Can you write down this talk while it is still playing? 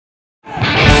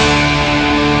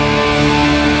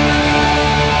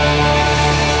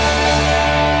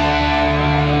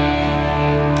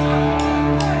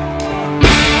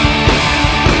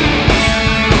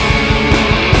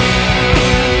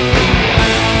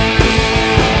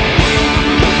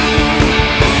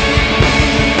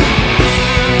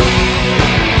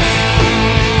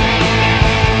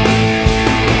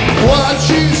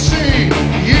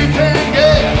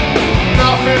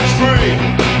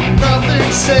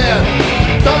said,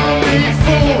 don't be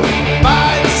fooled by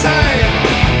the sign.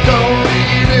 Don't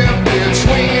read in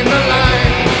between the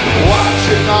lines. What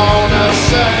you gonna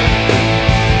say?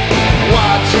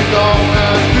 What you gonna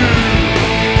do?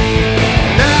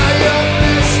 Now you're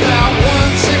missed out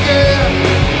once again,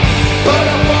 but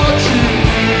I want you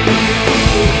to.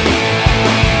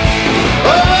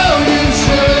 Oh, you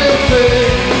silly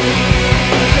thing,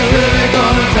 you're really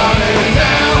gonna dumb it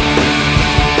now.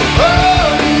 Oh,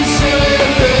 you silly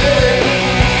thing,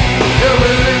 you're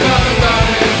really gonna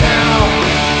dumb it now.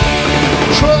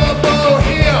 Trouble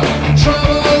here,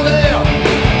 trouble there.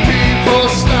 People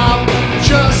stop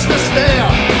just to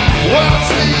stare. What's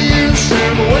the use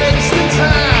in wasting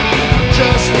time?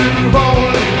 Just move on.